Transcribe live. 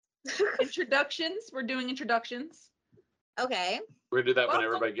Introductions. We're doing introductions. Okay. We're gonna do that when Welcome.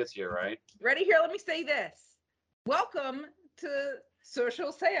 everybody gets here, right? Ready? Here, let me say this. Welcome to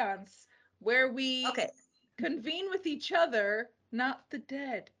Social Seance, where we convene with each other, not the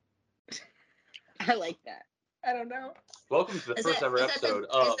dead. I like that. I don't know. Welcome to the first ever episode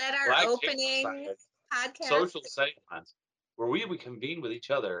of is that our Black opening podcast? Social Seance, where we would convene with each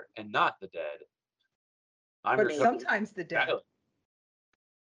other and not the dead. I'm But your sometimes the dead. Tyler.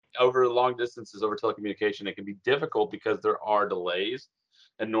 Over long distances, over telecommunication, it can be difficult because there are delays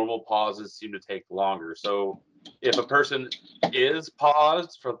and normal pauses seem to take longer. So if a person is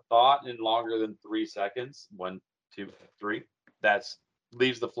paused for thought in longer than 3 seconds, 1, 2, 3, that's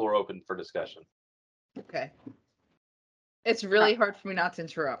leaves the floor open for discussion. Okay. It's really hard for me not to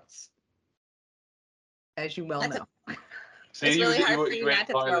interrupt, as you well know. See, it's really hard for you not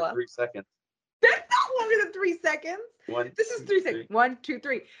to throw up. 3 seconds. That's not longer than 3 seconds. This is 3 seconds. 1, 2,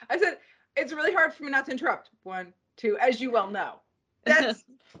 3. I said it's really hard for me not to interrupt. 1, 2, as you well know. That's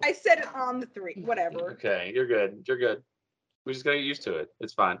I said it on the 3. Whatever. Okay, you're good. You're good. We just gotta get used to it.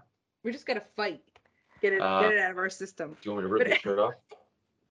 It's fine. We just gotta fight. Get it out of our system. Do you want me to rip my shirt off?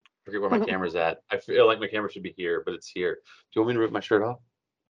 I forget where my camera's at. I feel like my camera should be here, but it's here. Do you want me to rip my shirt off?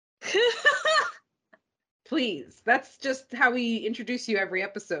 Please. That's just how we introduce you every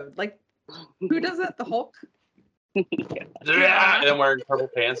episode. Like, who does that? The Hulk? Yeah. And I'm wearing purple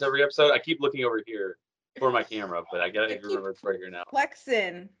pants every episode. I keep looking over here for my camera, but I gotta remember it's right here now.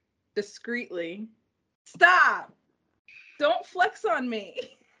 Flexing discreetly. Stop! Don't flex on me.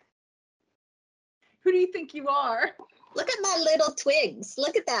 Who do you think you are? Look at my little twigs.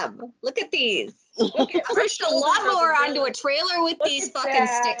 Look at them. Look at these. Look at pushed a lawnmower onto a trailer with these fucking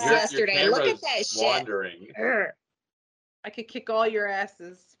sticks yesterday. Look at that shit. Wandering. I could kick all your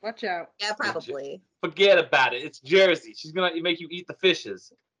asses. Watch out. Yeah, probably. Forget about it. It's Jersey. She's gonna make you eat the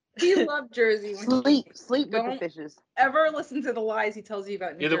fishes. He loved Jersey. Sleep with the fishes. Ever listen to the lies he tells you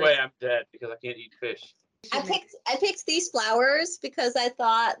about New Either Jersey. way, I'm dead because I can't eat fish. I picked these flowers because I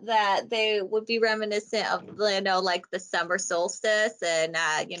thought that they would be reminiscent of, you know, like the summer solstice, and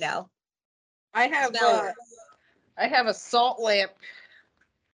you know. I have a salt lamp.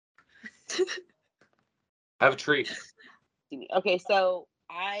 I have a tree. Okay, so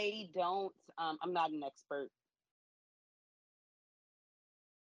I don't. I'm not an expert.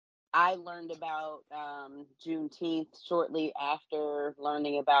 I learned about Juneteenth shortly after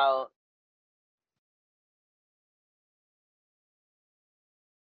learning about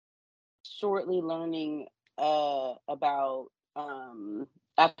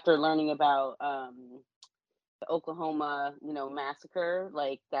after learning about the Oklahoma, you know, massacre.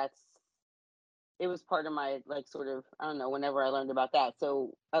 Like it was part of my, like, sort of, I don't know, whenever I learned about that.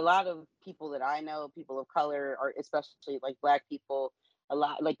 So a lot of people that I know, people of color, or especially like Black people, a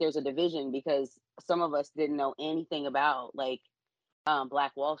lot, like, there's a division because some of us didn't know anything about, like,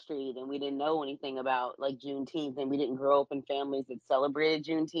 Black Wall Street, and we didn't know anything about, like, Juneteenth, and we didn't grow up in families that celebrated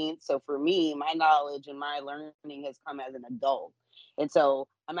Juneteenth. So for me, my knowledge and my learning has come as an adult. And so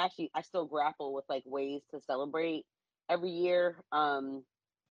I still grapple with, like, ways to celebrate every year.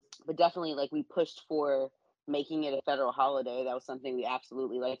 But definitely, like, we pushed for making it a federal holiday. That was something we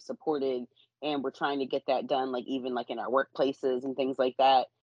absolutely, like, supported, and we're trying to get that done, like, even, like, in our workplaces and things like that.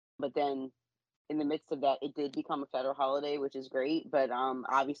 But then in the midst of that, it did become a federal holiday, which is great. But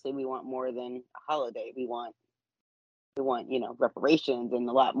obviously we want more than a holiday. We want, you know, reparations and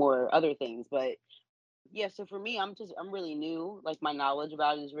a lot more other things. But yeah, so for me, I'm really new. Like, my knowledge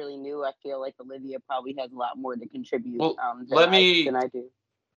about it is really new. I feel like Olivia probably has a lot more to contribute than I do.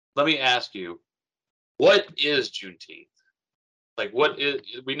 Let me ask you, what is Juneteenth? Like,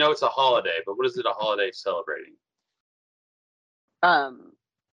 we know it's a holiday, but what is it a holiday celebrating?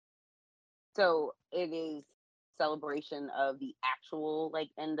 So it is celebration of the actual, like,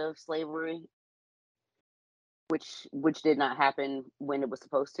 end of slavery, which did not happen when it was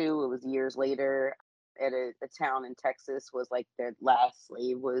supposed to. It was years later at a town in Texas was, like, the last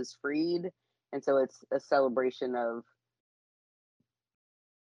slave was freed. And so it's a celebration of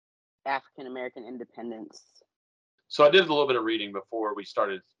African American independence. So I did a little bit of reading before we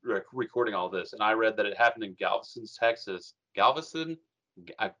started recording all this, and I read that it happened in Galveston, Texas. Galveston,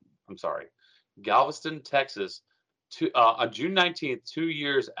 Texas, on June 19th, 2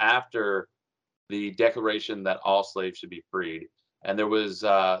 years after the declaration that all slaves should be freed. And there was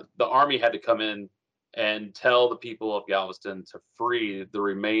the army had to come in and tell the people of Galveston to free the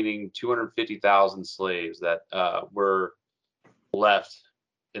remaining 250,000 slaves that were left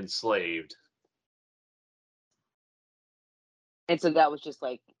enslaved. And so that was just,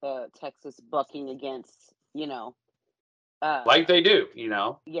 like, Texas bucking against, you know, Like they do,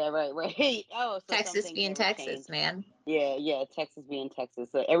 Yeah, right. Oh, so Texas something's being never Texas, changed. man. Yeah, Texas being Texas.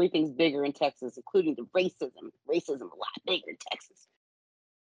 So everything's bigger in Texas, including the racism. Racism a lot bigger in Texas.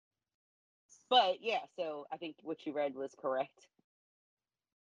 But yeah, so I think what you read was correct.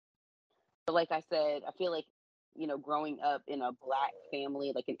 But like I said, I feel like, growing up in a Black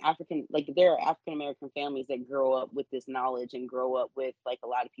family, like there are African American families that grow up with this knowledge and grow up with like a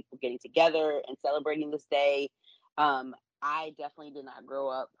lot of people getting together and celebrating this day. I definitely did not grow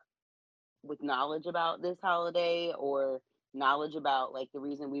up with knowledge about this holiday or knowledge about like the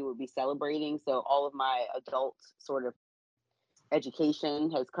reason we would be celebrating. So all of my adult sort of education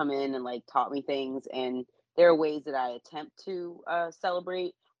has come in and like taught me things, and there are ways that I attempt to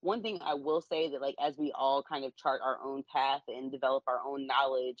celebrate. One thing I will say that like as we all kind of chart our own path and develop our own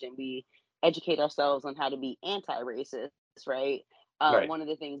knowledge and we educate ourselves on how to be anti-racist, right? Right. One of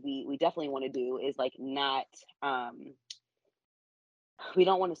the things we definitely want to do is like not we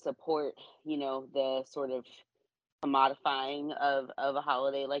don't want to support, the sort of commodifying of a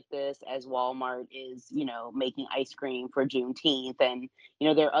holiday like this, as Walmart is, making ice cream for Juneteenth, and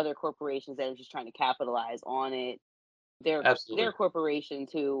there are other corporations that are just trying to capitalize on it. There Absolutely. are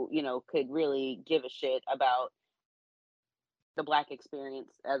corporations who could really give a shit about the Black experience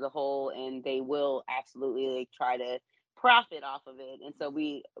as a whole, and they will absolutely like try to profit off of it. And so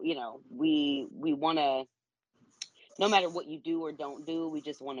we want to, no matter what you do or don't do, we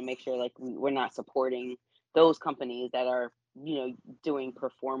just want to make sure like we're not supporting those companies that are, doing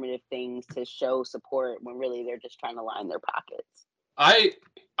performative things to show support when really they're just trying to line their pockets.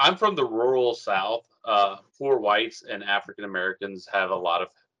 I'm from the rural South. Poor whites and African Americans have a lot of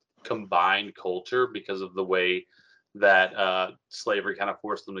combined culture because of the way that slavery kind of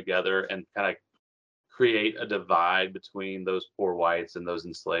forced them together and kind of create a divide between those poor whites and those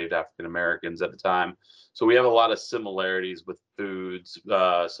enslaved African Americans at the time. So we have a lot of similarities with foods,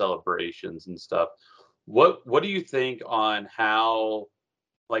 celebrations, and stuff. What do you think on how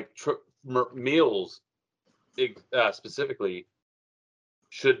like meals specifically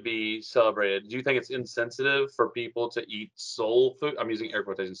should be celebrated? Do you think it's insensitive for people to eat soul food? I'm using air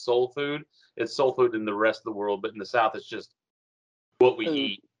quotation, soul food. It's soul food in the rest of the world, but in the South, it's just what we Food.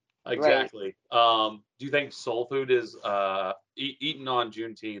 eat. Exactly. Right. Do you think soul food is eaten on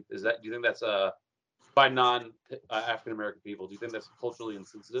Juneteenth? Do you think that's by non African American people? Do you think that's culturally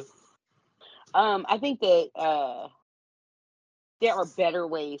insensitive? I think that there are better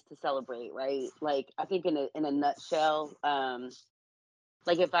ways to celebrate, right? Like I think in a nutshell,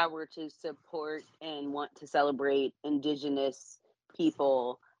 like if I were to support and want to celebrate Indigenous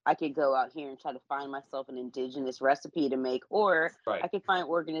people, I could go out here and try to find myself an Indigenous recipe to make, or Right. I could find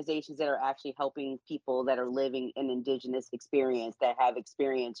organizations that are actually helping people that are living an Indigenous experience, that have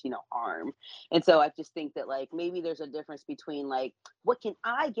experienced, harm. And so I just think that like maybe there's a difference between like, what can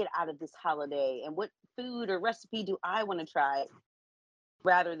I get out of this holiday and what food or recipe do I want to try,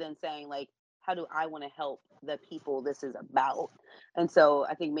 rather than saying like, how do I want to help the people this is about? And so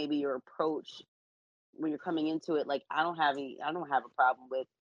I think maybe your approach when you're coming into it, like I don't have a problem with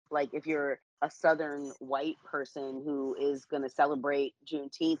like if you're a Southern white person who is going to celebrate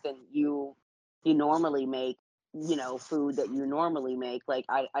Juneteenth and you normally make, food that you normally make. Like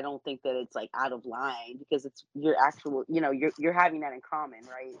I don't think that it's like out of line, because it's your actual, you're having that in common,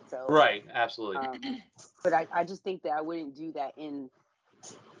 right? So right, absolutely. But I just think that I wouldn't do that in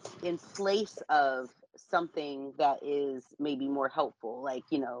place of something that is maybe more helpful, like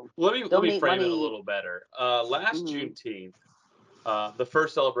let me donate frame money. it a little better. Last Juneteenth, the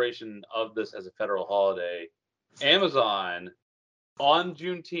first celebration of this as a federal holiday, Amazon on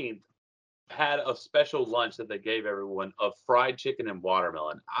Juneteenth had a special lunch that they gave everyone of fried chicken and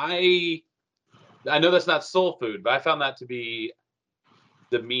watermelon. I know that's not soul food, but I found that to be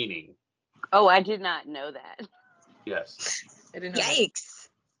the meaning. Oh, I did not know that. Yes. I didn't know Yikes.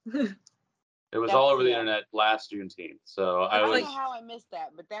 It was all over the internet last Juneteenth. So I don't was. know how I missed that,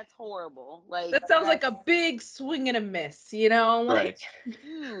 but that's horrible. Like that sounds like a big swing and a miss, Like, Right.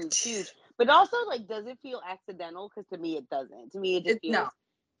 huge. But also, like, does it feel accidental? Because to me, it doesn't. To me, it just feels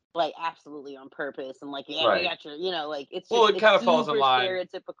like absolutely on purpose. And like, yeah, we got your, like it's just, it kind of falls in line.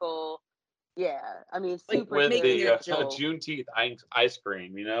 Stereotypical. Yeah, I mean, super with the Juneteenth ice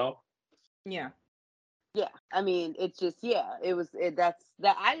cream, Yeah. Yeah, I mean, it's just it was that's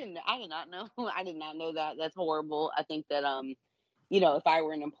that I did not know I did not know that. That's horrible. I think that if I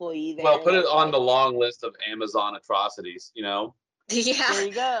were an employee there, well, put it on the long list of Amazon atrocities. Yeah. There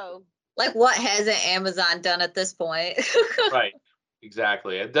you go. Like what hasn't Amazon done at this point? Right.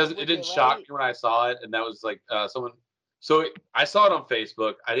 Exactly. It didn't shock me when I saw it, and that was like someone. So I saw it on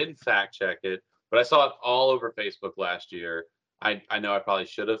Facebook. I didn't fact check it, but I saw it all over Facebook last year. I know I probably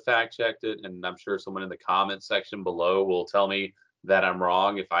should have fact checked it, and I'm sure someone in the comment section below will tell me that I'm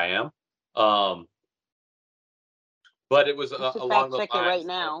wrong if I am. But it was You should along fact the check it right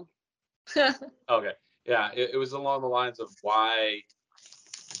lines. now. Okay, yeah, it was along the lines of why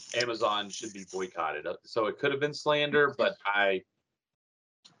Amazon should be boycotted. So it could have been slander, but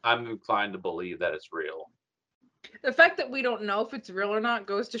I'm inclined to believe that it's real. The fact that we don't know if it's real or not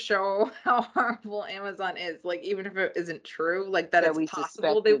goes to show how harmful Amazon is. Like, even if it isn't true, like that, That it's we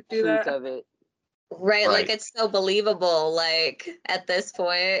possible suspect they the would do truth that. of it. Right, Right. like it's so believable, like at this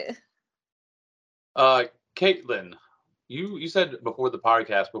point. Caitlin, you said before the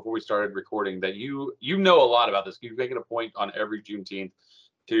podcast, before we started recording, that you know a lot about this. You make it a point on every Juneteenth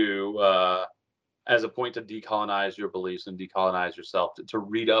to as a point to decolonize your beliefs and decolonize yourself to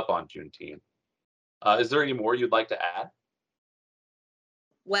read up on Juneteenth. Is there any more you'd like to add?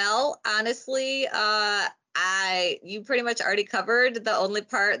 Well, honestly, you pretty much already covered the only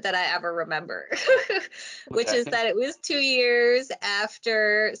part that I ever remember, which is Okay. that it was 2 years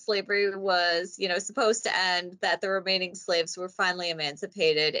after slavery was, supposed to end, that the remaining slaves were finally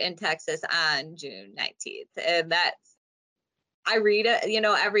emancipated in Texas on June 19th. And I read it,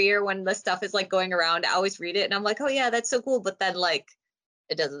 every year when the stuff is like going around, I always read it and I'm like, oh yeah, that's so cool. But then like,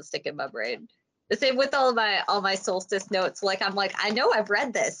 it doesn't stick in my brain. The same with all my solstice notes. Like I'm like, I know I've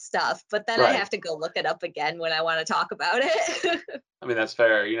read this stuff, but then I Right. have to go look it up again when I want to talk about it. I mean, that's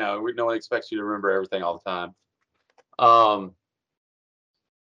fair. No one expects you to remember everything all the time.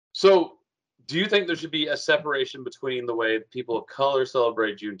 So do you think there should be a separation between the way people of color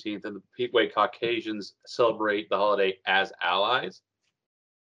celebrate Juneteenth and the way Caucasians celebrate the holiday as allies?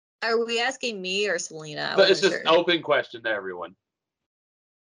 Are we asking me or Selena? I But it's wasn't just sure. an open question to everyone.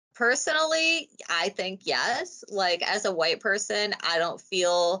 Personally, I think yes. Like as a white person, I don't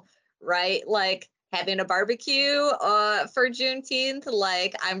feel right like having a barbecue for Juneteenth.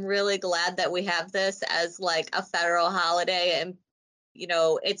 Like I'm really glad that we have this as like a federal holiday, and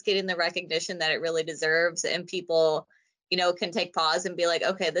it's getting the recognition that it really deserves, and people can take pause and be like,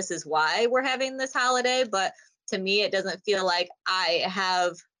 okay, this is why we're having this holiday. But to me, it doesn't feel like I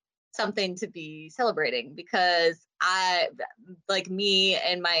have something to be celebrating, because I, like me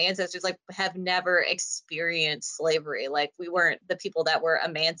and my ancestors, like have never experienced slavery. Like we weren't the people that were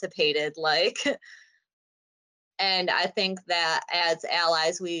emancipated, like. And I think that as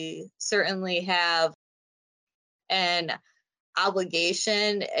allies, we certainly have an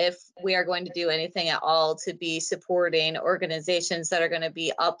obligation, if we are going to do anything at all, to be supporting organizations that are going to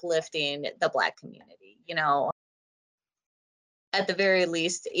be uplifting the Black community. At the very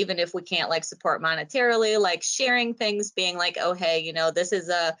least, even if we can't like support monetarily, like sharing things, being like, oh hey, this is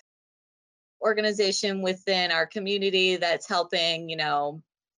a organization within our community that's helping,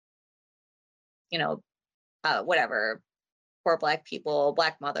 whatever, poor Black people,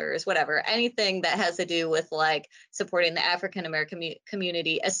 Black mothers, whatever, anything that has to do with like supporting the African American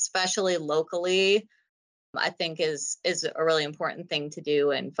community, especially locally, I think is a really important thing to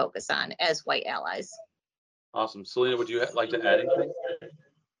do and focus on as white allies. Awesome. Selena, would you like to add anything?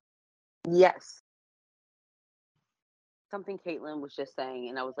 Yes. Something Caitlin was just saying,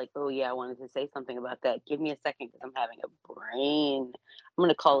 and I was like, oh yeah, I wanted to say something about that. Give me a second because I'm having a brain. I'm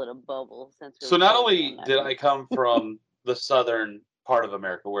gonna call it a bubble since we're So not recording only on did that. I come from the southern part of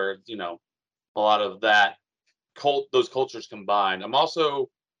America where, a lot of that those cultures combined, I'm also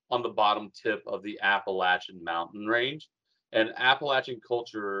on the bottom tip of the Appalachian mountain range. And Appalachian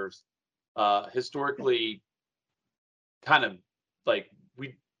cultures historically kind of like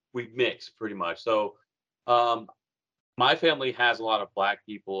we mix pretty much. So um my family has a lot of Black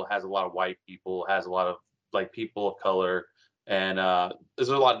people, has a lot of white people, has a lot of like people of color, and there's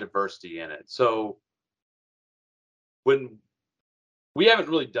a lot of diversity in it. So when we haven't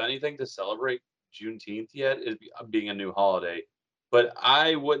really done anything to celebrate Juneteenth yet, it being a new holiday, but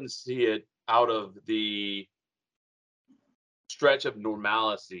I wouldn't see it out of the stretch of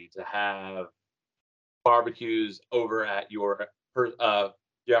normalcy to have barbecues over at your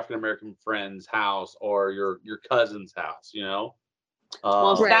African American friend's house or your cousin's house. Well,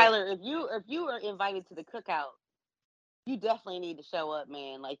 Right. Skylar, if you are invited to the cookout, you definitely need to show up,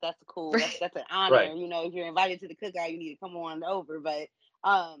 man. Like that's cool. That's an honor. Right. If you're invited to the cookout, you need to come on over. But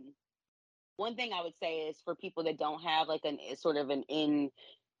one thing I would say is for people that don't have like sort of an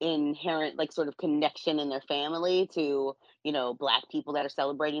inherent like sort of connection in their family to Black people that are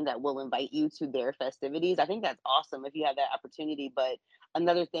celebrating, that will invite you to their festivities. I think that's awesome if you have that opportunity. But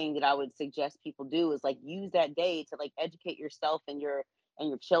another thing that I would suggest people do is like use that day to like educate yourself and your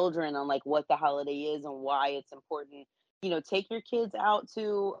children on like what the holiday is and why it's important take your kids out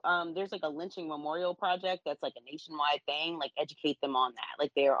to, there's like a lynching memorial project that's like a nationwide thing, like educate them on that.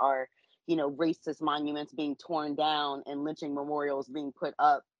 Like there are, racist monuments being torn down and lynching memorials being put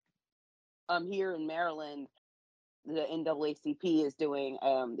up. Here in Maryland, the NAACP is doing,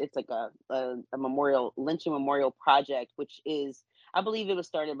 it's like a memorial, lynching memorial project, which is, I believe it was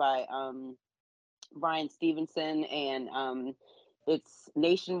started by Brian Stevenson, and it's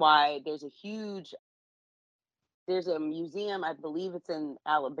nationwide. There's a museum, I believe it's in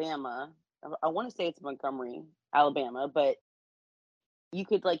Alabama. I want to say it's Montgomery, Alabama, but you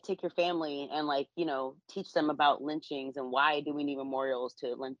could like take your family and like, teach them about lynchings and why do we need memorials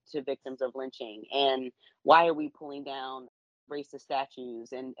to victims of lynching, and why are we pulling down racist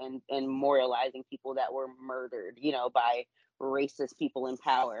statues and memorializing people that were murdered, by racist people in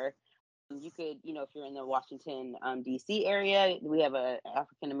power. You could, if you're in the Washington, D.C. area, we have a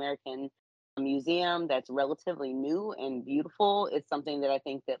African American museum that's relatively new and beautiful. It's something that I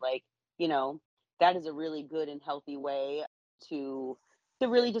think that, like, that is a really good and healthy way to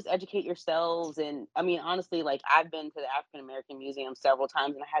really just educate yourselves. And I mean, honestly, like, I've been to the African American Museum several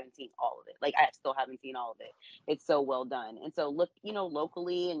times and I haven't seen all of it. Like, I still haven't seen all of it. It's so well done. And so look,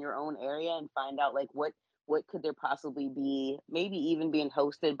 locally in your own area and find out like what could there possibly be, maybe even being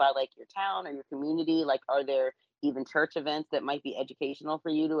hosted by like your town or your community. Like, are there even church events that might be educational for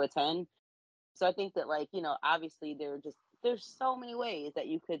you to attend? So I think that, like, obviously there's so many ways that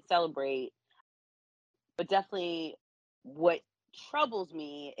you could celebrate, but definitely what troubles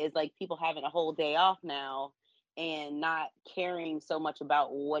me is like people having a whole day off now and not caring so much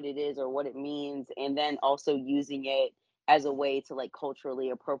about what it is or what it means, and then also using it as a way to like culturally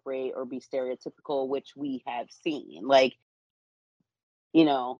appropriate or be stereotypical, which we have seen. Like,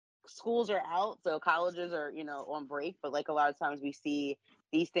 schools are out, so colleges are, on break, but like a lot of times we see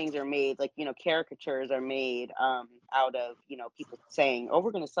these things are made, like, caricatures are made out of, people saying, oh,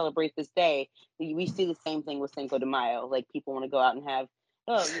 we're going to celebrate this day. We see the same thing with Cinco de Mayo. Like, people want to go out and have,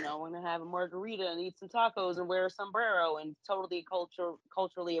 oh, we're going to have a margarita and eat some tacos and wear a sombrero and totally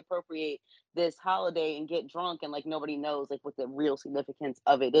culturally appropriate this holiday and get drunk, and like nobody knows like what the real significance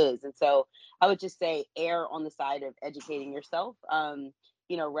of it is. And so I would just say err on the side of educating yourself,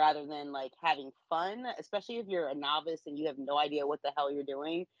 rather than like having fun, especially if you're a novice and you have no idea what the hell you're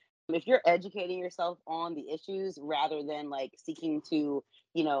doing. If you're educating yourself on the issues rather than like seeking to,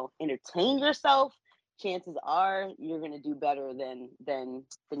 entertain yourself, chances are you're going to do better than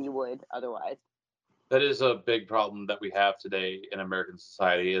you would otherwise. That is a big problem that we have today in American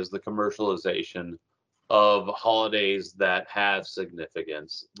society, is the commercialization of holidays that have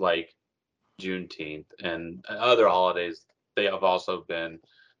significance, like Juneteenth and other holidays. They have also been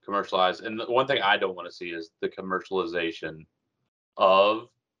commercialized. And the one thing I don't want to see is the commercialization of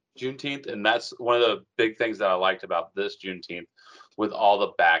Juneteenth. And that's one of the big things that I liked about this Juneteenth, with all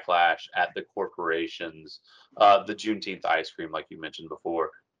the backlash at the corporations, the Juneteenth ice cream, like you mentioned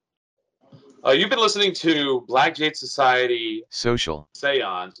before. You've been listening to Black Jade Society Social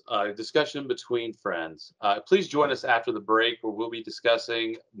Seance, a discussion between friends. Please join us after the break, where we'll be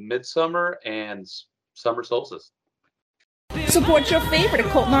discussing Midsummer and Summer Solstice. Support your favorite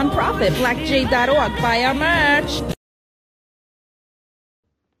occult nonprofit, blackjade.org. Buy our merch.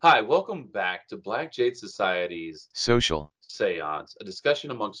 Hi, welcome back to Black Jade Society's Social Seance, a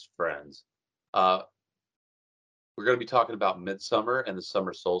discussion amongst friends. We're going to be talking about Midsummer and the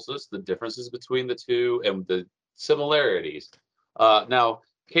Summer Solstice, the differences between the two, and the similarities. Now,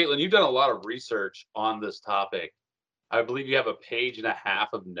 Caitlin, you've done a lot of research on this topic. I believe you have a page and a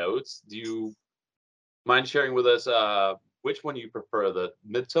half of notes. Do you mind sharing with us which one you prefer, the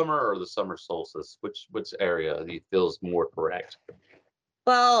Midsummer or the Summer Solstice? Which area do you feel is more correct?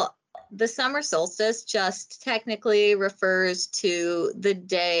 Well, the summer solstice just technically refers to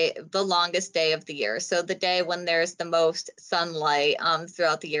the longest day of the year. So the day when there's the most sunlight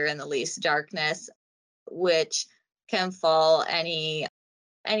throughout the year and the least darkness, which can fall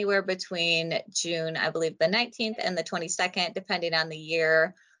anywhere between June, I believe, the 19th and the 22nd, depending on the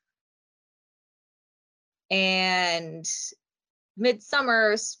year. And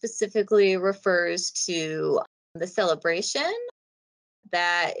midsummer specifically refers to the celebration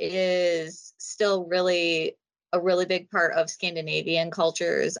that is still really a really big part of Scandinavian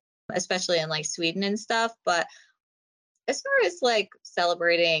cultures, especially in like Sweden and stuff. But as far as like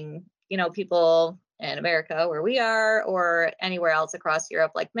celebrating, people in America where we are, or anywhere else across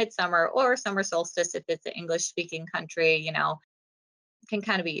Europe, like midsummer or summer solstice, if it's an English speaking country, can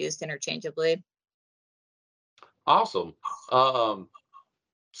kind of be used interchangeably. Awesome.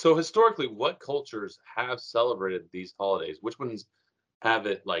 So historically, what cultures have celebrated these holidays? Which ones have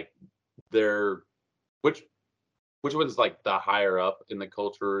it like which which one's like the higher up in the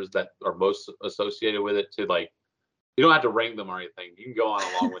cultures that are most associated with it, to like, you don't have to rank them or anything. You can go on a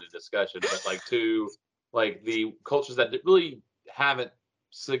long-winded discussion, but like to like the cultures that really haven't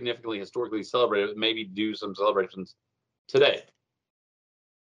significantly historically celebrated, maybe do some celebrations today.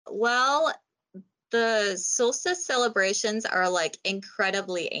 Well, the solstice celebrations are like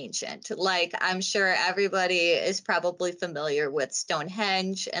incredibly ancient. Like, I'm sure everybody is probably familiar with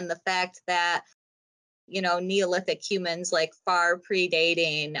Stonehenge and the fact that, you know, Neolithic humans, like far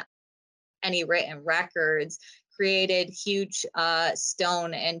predating any written records, created huge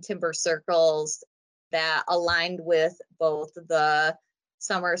stone and timber circles that aligned with both the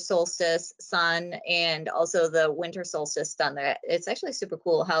summer solstice sun and also the winter solstice sun. It's actually super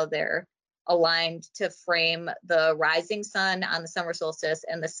cool how they're aligned to frame the rising sun on the summer solstice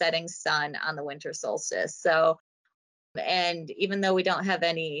and the setting sun on the winter solstice. So, and even though we don't have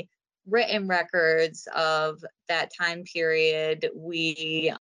any written records of that time period,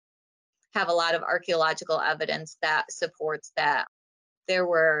 we have a lot of archaeological evidence that supports that there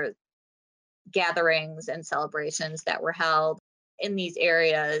were gatherings and celebrations that were held in these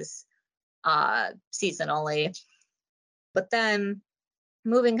areas seasonally. But then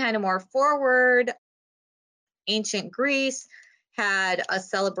moving kind of more forward, ancient Greece had a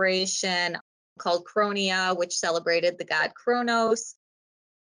celebration called Chronia, which celebrated the god Kronos,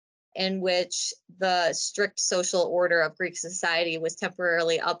 in which the strict social order of Greek society was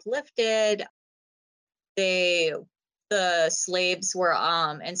temporarily uplifted. The slaves were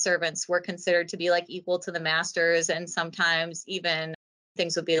and servants were considered to be like equal to the masters, and sometimes even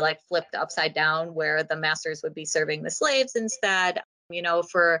things would be like flipped upside down where the masters would be serving the slaves instead, you know,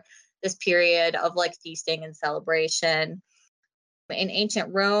 for this period of like feasting and celebration. In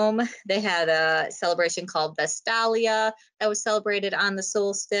ancient Rome, they had a celebration called Vestalia that was celebrated on the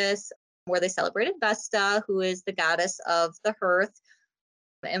solstice, where they celebrated Vesta, who is the goddess of the hearth.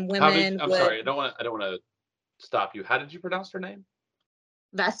 And women sorry, I don't want to stop you. How did you pronounce her name?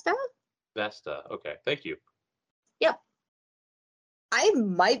 Vesta? Vesta. Okay, thank you. Yep. I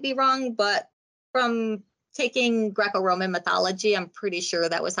might be wrong, but from taking Greco-Roman mythology, I'm pretty sure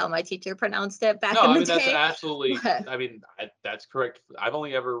that was how my teacher pronounced it back in the day. That's absolutely, that's correct. I've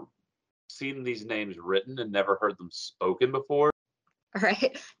only ever seen these names written and never heard them spoken before. All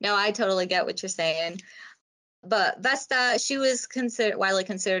right. No, I totally get what you're saying. But Vesta, she was widely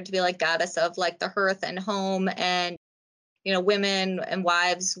considered to be like goddess of like the hearth and home, and, you know, women and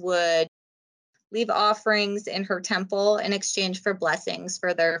wives would leave offerings in her temple in exchange for blessings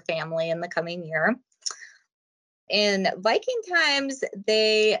for their family in the coming year. In Viking times,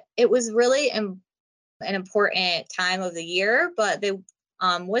 it was really an important time of the year, but they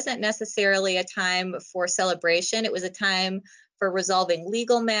wasn't necessarily a time for celebration. It was a time for resolving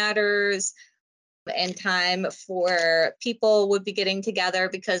legal matters, and time for people would be getting together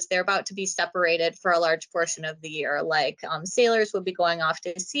because they're about to be separated for a large portion of the year. Like sailors would be going off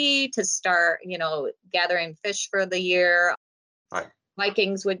to sea to start, you know, gathering fish for the year. Right.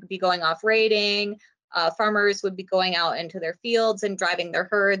 Vikings would be going off raiding. Farmers would be going out into their fields and driving their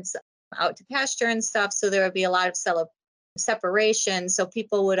herds out to pasture and stuff. So there would be a lot of separation. So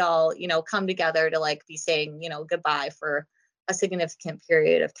people would all, you know, come together to like be saying, you know, goodbye for a significant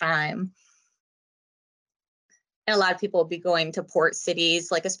period of time. And a lot of people would be going to port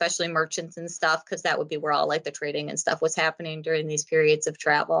cities, like especially merchants and stuff, because that would be where all like the trading and stuff was happening during these periods of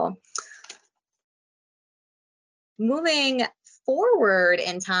travel. Moving forward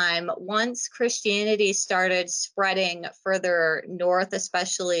in time, once Christianity started spreading further north,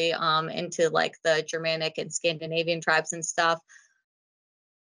 especially into like the Germanic and Scandinavian tribes and stuff,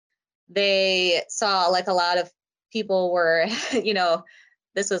 they saw like a lot of people were, you know,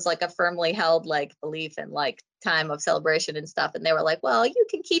 this was like a firmly held like belief in like time of celebration and stuff. And they were like, well, you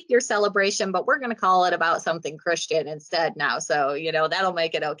can keep your celebration, but we're going to call it about something Christian instead now. So, you know, that'll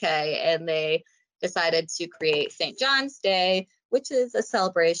make it okay. And they decided to create St. John's Day, which is a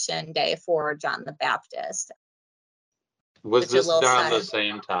celebration day for John the Baptist. Was this around the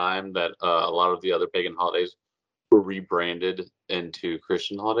same time that a lot of the other pagan holidays were rebranded into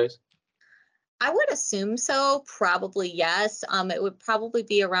Christian holidays? I would assume so. Probably, yes. It would probably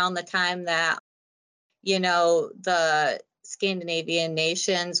be around the time that, you know, the Scandinavian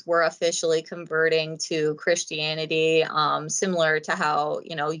nations were officially converting to Christianity, similar to how,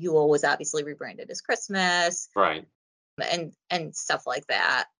 you know, Yule was obviously rebranded as Christmas. Right. And stuff like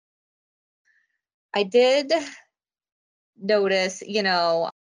that. I did notice, you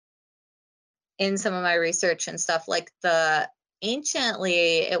know, in some of my research and stuff, like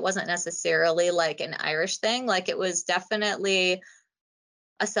anciently, it wasn't necessarily like an Irish thing. Like it was definitely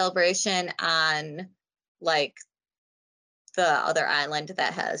a celebration on like the other island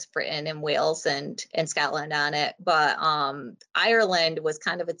that has Britain and Wales and Scotland on it. But Ireland was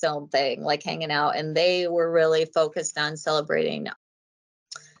kind of its own thing, like hanging out, and they were really focused on celebrating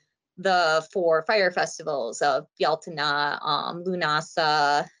the 4 fire festivals of Bealtaine,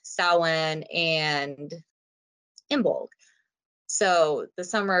 Lunasa, Samhain, and Imbolc. So the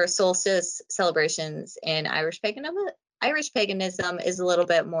summer solstice celebrations in Irish paganism is a little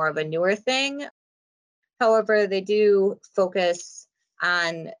bit more of a newer thing. However, they do focus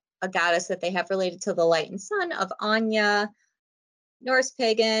on a goddess that they have related to the light and sun of Anya. Norse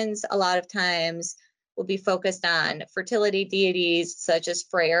pagans a lot of times will be focused on fertility deities such as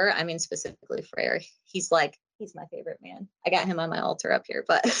Freyr. I mean, specifically Freyr. He's my favorite man. I got him on my altar up here,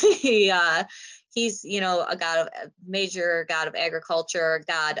 but he's, you know, a major god of agriculture,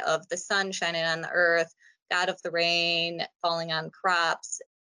 god of the sun shining on the earth, god of the rain falling on crops.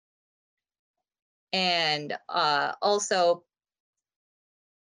 And also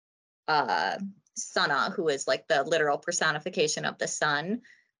Sana, who is like the literal personification of the sun.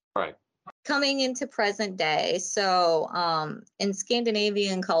 Right. Coming into present day, so in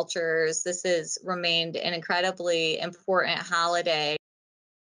Scandinavian cultures, this has remained an incredibly important holiday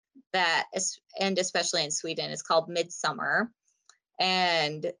that is, and especially in Sweden, is called Midsummer.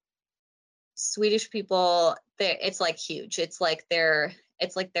 And Swedish people, it's like huge. It's like their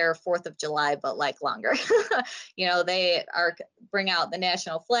 4th of July, but like longer. You know, they bring out the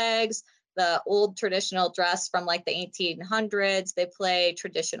national flags, the old traditional dress from like the 1800s. They play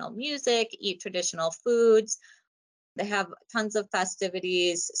traditional music, eat traditional foods. They have tons of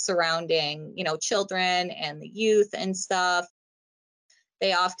festivities surrounding, you know, children and the youth and stuff.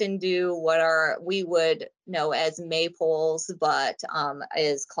 They often do what we would know as maypoles, but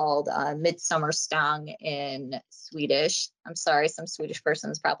is called Midsummer Stång in Swedish. I'm sorry, some Swedish person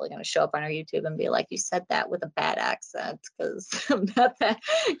is probably going to show up on our YouTube and be like, "You said that with a bad accent," because I'm not that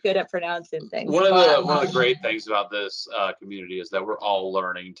good at pronouncing things. One of the great things about this community is that we're all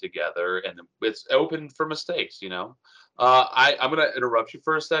learning together, and it's open for mistakes. You know, I'm going to interrupt you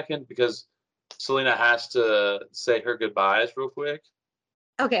for a second because Selena has to say her goodbyes real quick.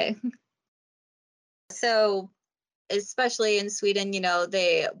 Okay. So, especially in Sweden, you know,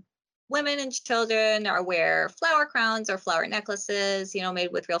 women and children wear flower crowns or flower necklaces, you know,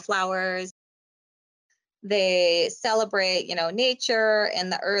 made with real flowers. They celebrate, you know, nature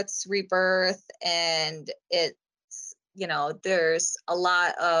and the earth's rebirth. And it's, you know, there's a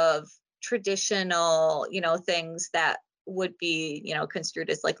lot of traditional, you know, things that would be, you know, construed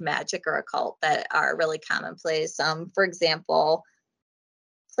as like magic or occult that are really commonplace. For example,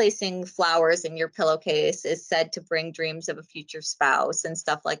 placing flowers in your pillowcase is said to bring dreams of a future spouse and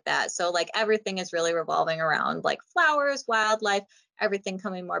stuff like that. So like everything is really revolving around like flowers, wildlife, everything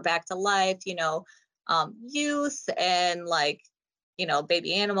coming more back to life, you know, youth and like, you know,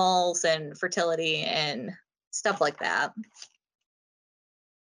 baby animals and fertility and stuff like that.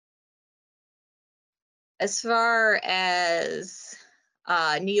 As far as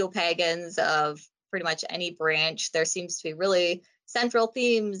neo-pagans of pretty much any branch, there seems to be really central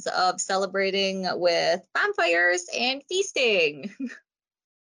themes of celebrating with bonfires and feasting.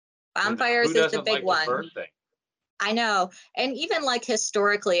 Bonfires is the big one. I know. And even like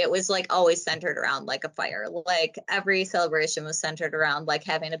historically, it was like always centered around like a fire. Like every celebration was centered around like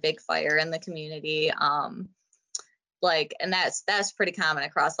having a big fire in the community. Like, and that's pretty common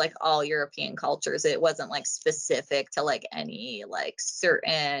across like all European cultures. It wasn't like specific to like any like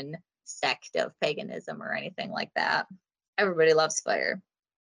certain sect of paganism or anything like that. Everybody loves fire.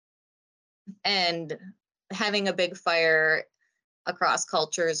 And having a big fire across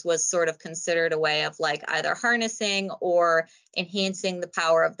cultures was sort of considered a way of like either harnessing or enhancing the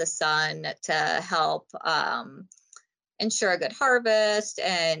power of the sun to help ensure a good harvest,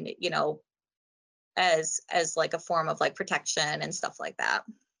 and, you know, as like a form of like protection and stuff like that.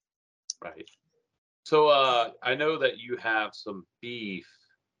 Right. So I know that you have some beef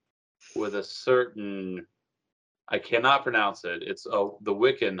with a certain, I cannot pronounce it. It's the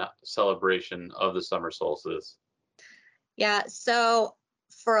Wiccan celebration of the summer solstice. Yeah, so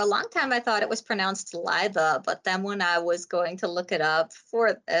for a long time I thought it was pronounced Litha, but then when I was going to look it up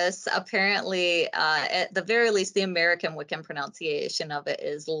for this, apparently at the very least the American Wiccan pronunciation of it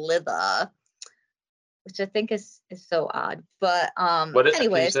is Litha, which I think is so odd. But anyway,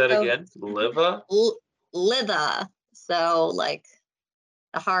 can you say that again? Litha? Litha. So like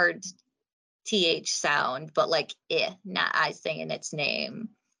a hard TH sound, but like not I saying its name.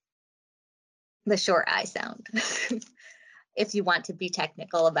 The short I sound. If you want to be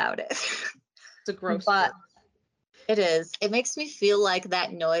technical about it. It's a gross but word. It is. It makes me feel like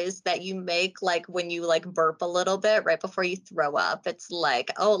that noise that you make, like when you like burp a little bit right before you throw up. It's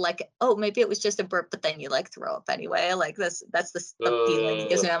like, oh, maybe it was just a burp, but then you like throw up anyway. Like that's the feeling it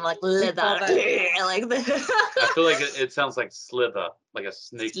gives me. I'm like, We call that- like the I feel like it sounds like slither, like a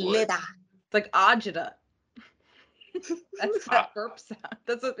snake would. slither. It's like agita. That's that burp sound.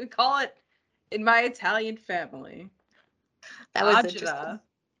 That's what we call it in my Italian family. That was Agita. interesting.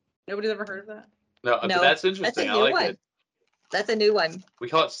 Nobody's ever heard of that? No, No, that's that's a interesting. I new like one. it. That's a new one. We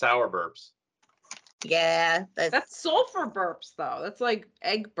call it sour burps. Yeah, That's sulfur burps, though. That's like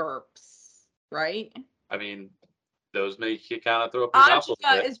egg burps, right? I mean, those make you kind of throw up your mouth a little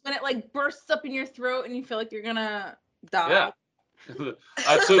Agita bit. is when it like bursts up in your throat and you feel like you're gonna die. Yeah.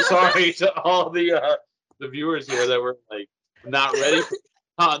 I'm so sorry to all the viewers here that were like not ready for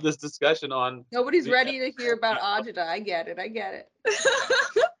this discussion on. Nobody's the ready to hear about agita. I get it.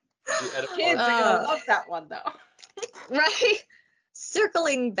 the edible Kids are gonna love that one though. right.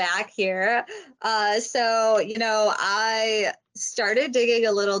 Circling back here, so I started digging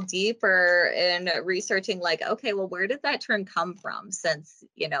a little deeper and researching, like, okay, well, where did that term come from? Since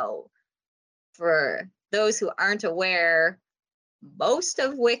for those who aren't aware, most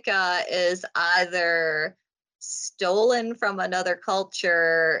of Wicca is either stolen from another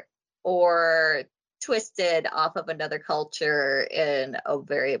culture or twisted off of another culture in a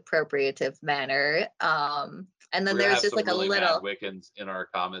very appropriative manner. And then We're gonna there's have just some like a really mad little Wiccans in our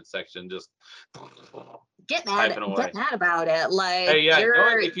comment section just get mad typing away. about it. Like, Hey, yeah, you know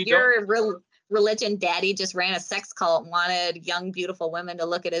what? If you your religion daddy just ran a sex cult and wanted young, beautiful women to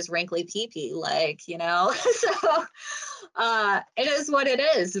look at his wrinkly pee-pee, like, so it is what it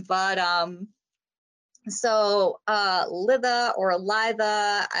is. But so Litha or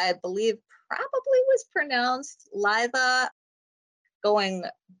Litha, I believe probably was pronounced Litha, going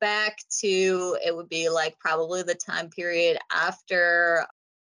back to, it would be like probably the time period after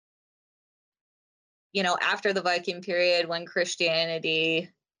after the Viking period, when Christianity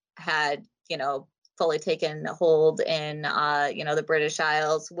had fully taken hold in the British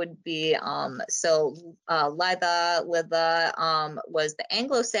Isles, would be Litha was the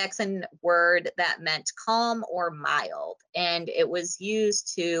Anglo-Saxon word that meant calm or mild, and it was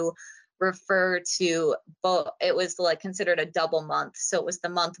used to refer to both. It was like considered a double month, so it was the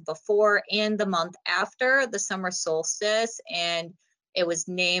month before and the month after the summer solstice, and it was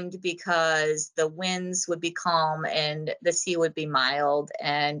named because the winds would be calm and the sea would be mild,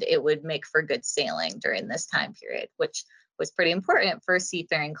 and it would make for good sailing during this time period, which was pretty important for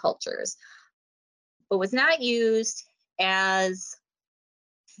seafaring cultures, but was not used as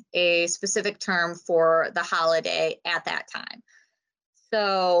a specific term for the holiday at that time.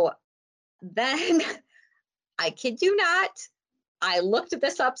 So then, I kid you not, I looked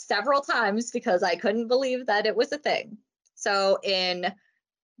this up several times because I couldn't believe that it was a thing. So in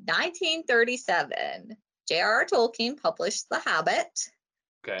 1937, J.R.R. Tolkien published The Hobbit.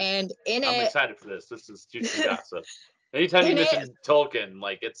 Okay. And I'm excited for this. This is juicy gossip. Anytime you mention Tolkien,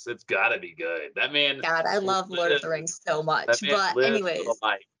 like it's gotta be good. That man. God, I love Lord of the Rings so much. But anyways.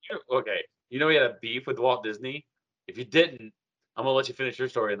 Okay. You know he had a beef with Walt Disney? If you didn't, I'm gonna let you finish your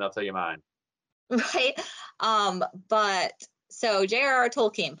story and I'll tell you mine. Right. But so J.R.R.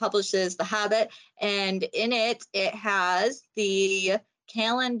 Tolkien publishes The Hobbit, and in it has the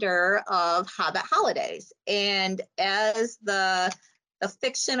calendar of Hobbit holidays. And as the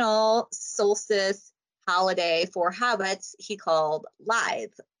fictional solstice holiday for hobbits, he called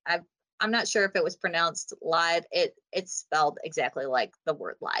Lithe. I'm not sure if it was pronounced Lithe. It's spelled exactly like the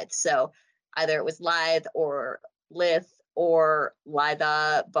word Lithe. So either it was Lithe or Lith or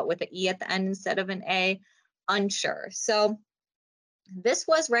Litha, but with an E at the end instead of an A, unsure. So this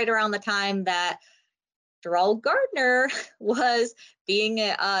was right around the time that Gerald Gardner was being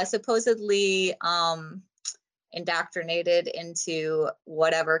supposedly indoctrinated into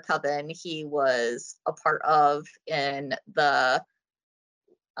whatever coven he was a part of in the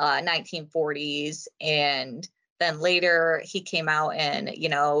 1940s, and then later he came out and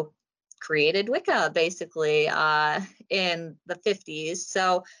created Wicca basically in the 50s.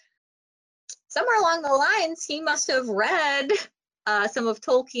 So somewhere along the lines, he must have read some of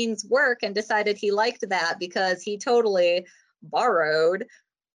Tolkien's work and decided he liked that, because he totally borrowed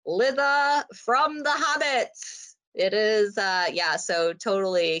Litha from the Hobbits. It is, so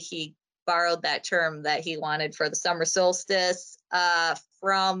totally he borrowed that term that he wanted for the summer solstice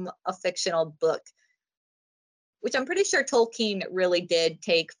from a fictional book, which I'm pretty sure Tolkien really did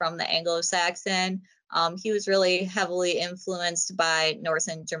take from the Anglo-Saxon. He was really heavily influenced by Norse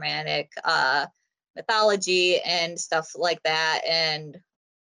and Germanic mythology and stuff like that, and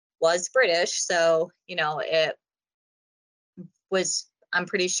was British. So, it I'm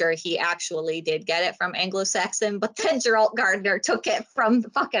pretty sure he actually did get it from Anglo-Saxon, but then Gerald Gardner took it from the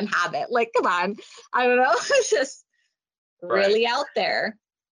fucking Hobbit. Like, come on. I don't know. It's just really out there.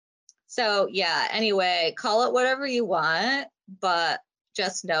 So yeah, anyway, call it whatever you want, but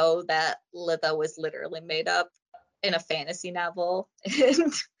just know that Litha was literally made up in a fantasy novel.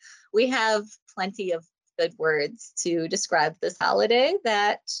 And we have plenty of good words to describe this holiday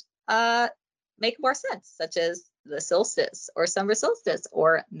that make more sense, such as the solstice or summer solstice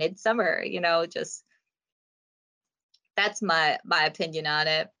or midsummer. Just that's my opinion on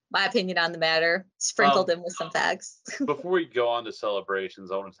it. My opinion on the matter, sprinkled in with some facts. Before we go on to celebrations,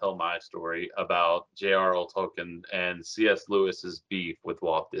 I want to tell my story about J.R.R. Tolkien and C.S. Lewis's beef with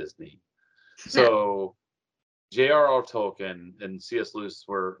Walt Disney. So J.R.R. Tolkien and C.S. Lewis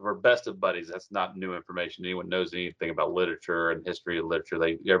were best of buddies. That's not new information. Anyone knows anything about literature and history of literature,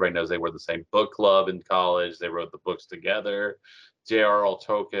 everybody knows they were the same book club in college. They wrote the books together. J.R.R.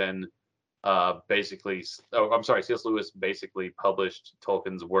 Tolkien C.S. Lewis basically published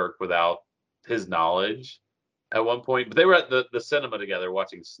Tolkien's work without his knowledge at one point. But they were at the cinema together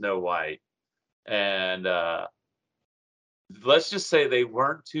watching Snow White. And let's just say they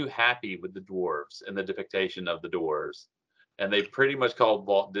weren't too happy with the dwarves and the depiction of the dwarves. And they pretty much called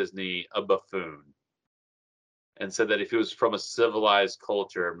Walt Disney a buffoon. And said that if he was from a civilized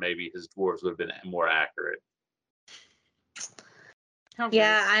culture, maybe his dwarves would have been more accurate.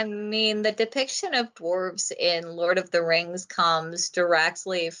 Yeah, I mean, the depiction of dwarves in Lord of the Rings comes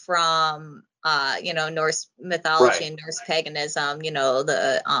directly from, Norse mythology and Norse paganism,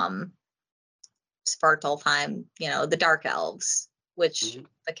 the Svartalfheim, the dark elves, which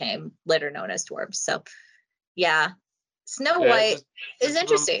became later known as dwarves. So, yeah, Snow White is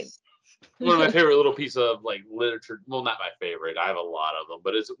interesting. One of my favorite little piece of literature. Well, not my favorite. I have a lot of them,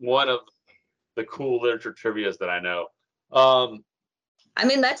 but it's one of the cool literature trivias that I know. I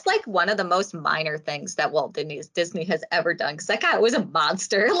mean, that's one of the most minor things that Walt Disney has ever done, because that guy was a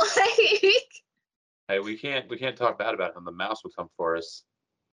monster. Hey, we can't talk bad about him. The mouse would come for us.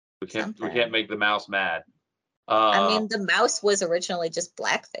 We can't make the mouse mad. I mean, the mouse was originally just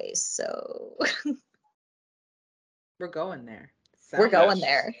blackface, so we're going there. We're going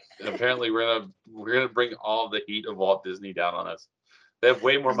there. Apparently, we're gonna bring all the heat of Walt Disney down on us. They have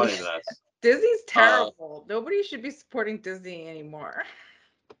way more money than us. Disney's terrible. Nobody should be supporting Disney anymore.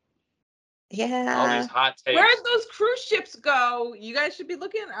 Yeah. All these hot takes. Where'd those cruise ships go? You guys should be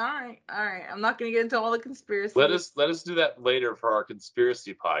looking. All right. I'm not going to get into all the conspiracies. Let us do that later for our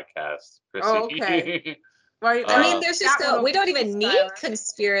conspiracy podcast, Chrissy. Oh, okay. Right. I mean, there's just we don't even need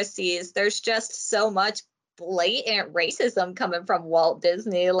conspiracies. There's just so much blatant racism coming from Walt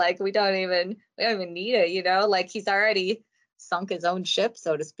Disney. We don't even need it. He's already sunk his own ship,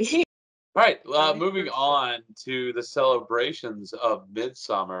 so to speak. Right. Moving on to the celebrations of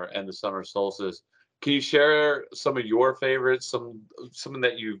midsummer and the summer solstice. Can you share some of your favorites, something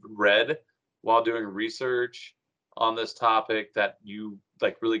that you've read while doing research on this topic that you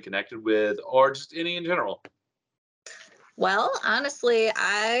really connected with, or just any in general? Well, honestly,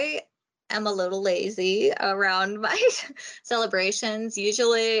 I am a little lazy around my celebrations.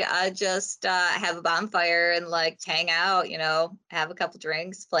 Usually I just have a bonfire and hang out, have a couple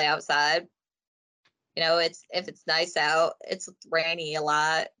drinks, play outside. If it's nice out, it's rainy a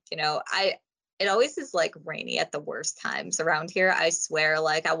lot. It always is rainy at the worst times around here. I swear,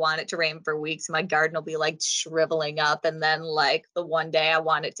 I want it to rain for weeks. My garden will be shriveling up. And then the one day I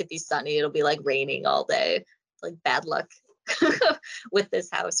want it to be sunny, it'll be raining all day. Bad luck with this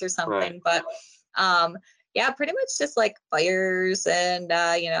house or something. Right. But yeah, pretty much just fires and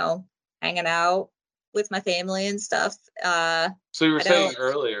hanging out with my family and stuff. So you were saying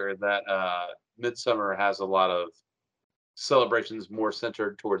earlier that midsummer has a lot of celebrations more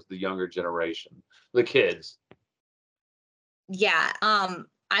centered towards the younger generation, the kids. Yeah.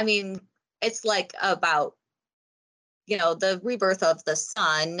 I mean, it's about the rebirth of the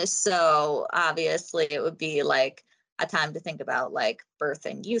sun. So obviously it would be a time to think about birth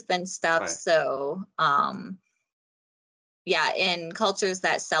and youth and stuff. Right. So yeah, in cultures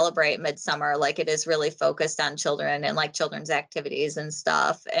that celebrate midsummer, it is really focused on children and children's activities and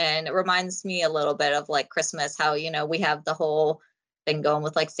stuff. And it reminds me a little bit of Christmas, how we have the whole thing going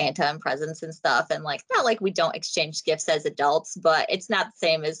with Santa and presents and stuff. And not we don't exchange gifts as adults, but it's not the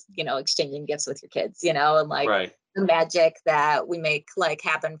same as exchanging gifts with your kids, and right. The magic that we make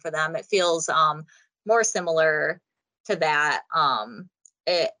happen for them. It feels more similar to that.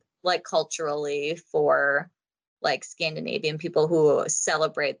 It culturally for Scandinavian people who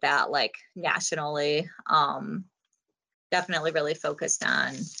celebrate that nationally. definitely really focused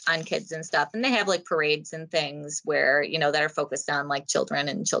on kids and stuff. And they have like parades and things where, you know, that are focused on like children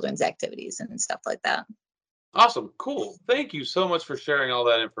and children's activities and stuff like that. Awesome. Cool. Thank you so much for sharing all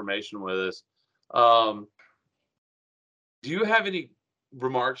that information with us. Do you have any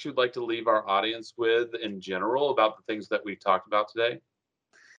remarks you'd like to leave our audience with in general about the things that we've talked about today?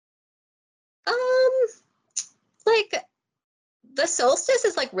 Like the solstice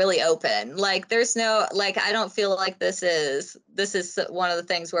is like really open. Like there's no, like, I don't feel like this is one of the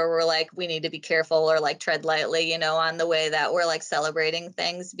things where we're like, we need to be careful or like tread lightly, you know, on the way that we're like celebrating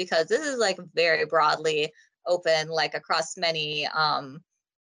things, because this is like very broadly open, like across many,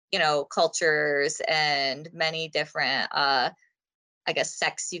 you know, cultures and many different, I guess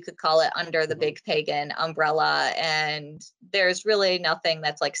sects you could call it, under the big pagan umbrella. And there's really nothing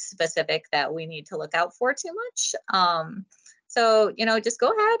that's like specific that we need to look out for too much. So, you know, just go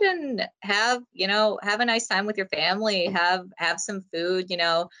ahead and have a nice time with your family, have some food, you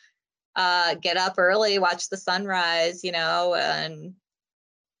know, get up early, watch the sunrise, you know, and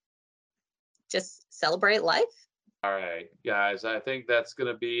just celebrate life. All right, guys, I think that's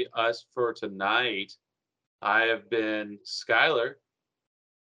going to be us for tonight. I have been Skylar.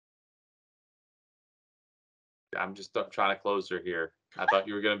 I'm just trying to close her here. I thought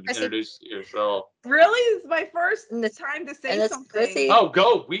you were going to introduce yourself. Really? It's my first time to say something. Chrissy. Oh,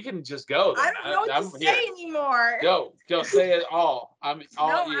 go. We can just go. Then. I don't know what to say anymore. Go. Say it all. I'm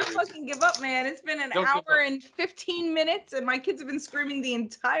all ears. I fucking give up, man. It's been an hour and 15 minutes, and my kids have been screaming the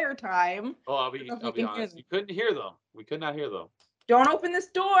entire time. Oh, I'll be honest. You couldn't hear them. We could not hear them. Don't open this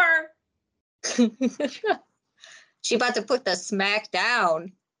door. She about to put the smack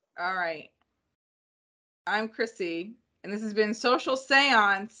down. All right. I'm Chrissy, and this has been Social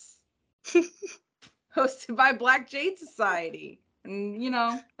Seance, hosted by Black Jade Society. And, you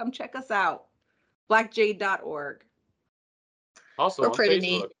know, come check us out. blackjade.org. Also We're on pretty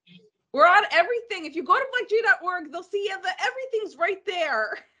Facebook. neat. We're on everything. If you go to blackjade.org, they'll see everything's right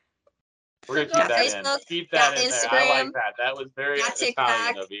there. We're going to keep that Facebook, in. Keep that in Instagram, there. I like that. That was very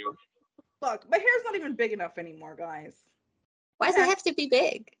Italian of you. Look, my hair's not even big enough anymore, guys. Why does it have to be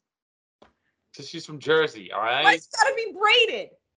big? Because she's from Jersey, all right? Why it's got to be braided?